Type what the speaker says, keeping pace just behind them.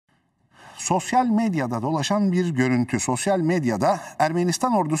Sosyal medyada dolaşan bir görüntü. Sosyal medyada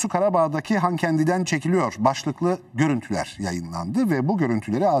Ermenistan ordusu Karabağ'daki Hankendi'den çekiliyor başlıklı görüntüler yayınlandı ve bu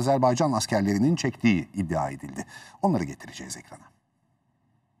görüntüleri Azerbaycan askerlerinin çektiği iddia edildi. Onları getireceğiz ekrana.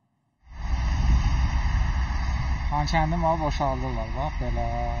 Hankendi mal boşaltılıyor bak böyle.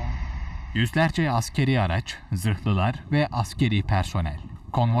 Yüzlerce askeri araç, zırhlılar ve askeri personel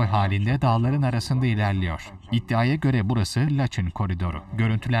konvoy halinde dağların arasında ilerliyor. İddiaya göre burası Laçin koridoru.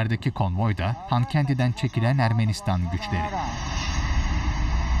 Görüntülerdeki konvoy da Hankendi'den çekilen Ermenistan güçleri.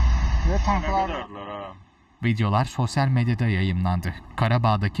 Ve tanklar. Videolar sosyal medyada yayınlandı.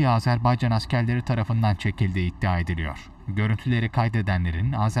 Karabağ'daki Azerbaycan askerleri tarafından çekildiği iddia ediliyor. Görüntüleri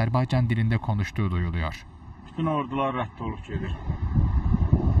kaydedenlerin Azerbaycan dilinde konuştuğu duyuluyor. Bütün ordular rədd olub gedir.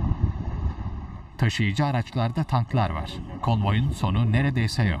 Taşıyıcı araçlarda tanklar var. Konvoyun sonu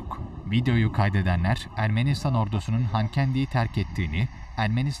neredeyse yok. Videoyu kaydedenler Ermenistan ordusunun Hankendi'yi terk ettiğini,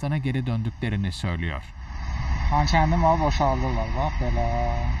 Ermenistan'a geri döndüklerini söylüyor. Hankendi mal boşaltılıyor bak böyle.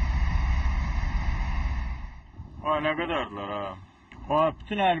 Ay ne kadardılar ha. O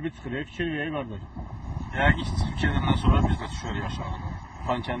bütün hərbi çıxır, fikir verir qardaş. Yəqin ki, çıxıb gedəndən sonra biz də düşərik aşağı.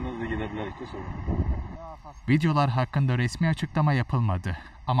 Hankendi'də də gedə bilərik də sonra. Videolar hakkında resmi açıklama yapılmadı.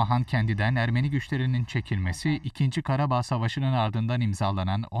 Ama Hankendi'den Ermeni güçlerinin çekilmesi 2. Karabağ Savaşı'nın ardından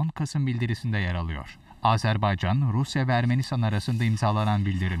imzalanan 10 Kasım bildirisinde yer alıyor. Azerbaycan, Rusya ve Ermenistan arasında imzalanan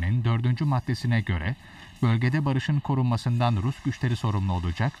bildirinin 4. maddesine göre bölgede barışın korunmasından Rus güçleri sorumlu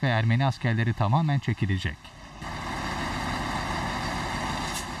olacak ve Ermeni askerleri tamamen çekilecek.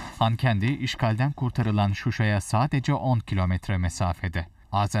 Hankendi, işgalden kurtarılan Şuşa'ya sadece 10 kilometre mesafede.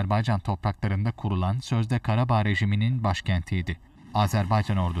 Azerbaycan topraklarında kurulan sözde Karabağ rejiminin başkentiydi.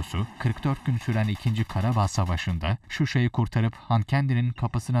 Azerbaycan ordusu 44 gün süren 2. Karabağ Savaşı'nda Şuşa'yı kurtarıp Hankendi'nin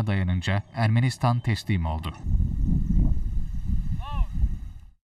kapısına dayanınca Ermenistan teslim oldu.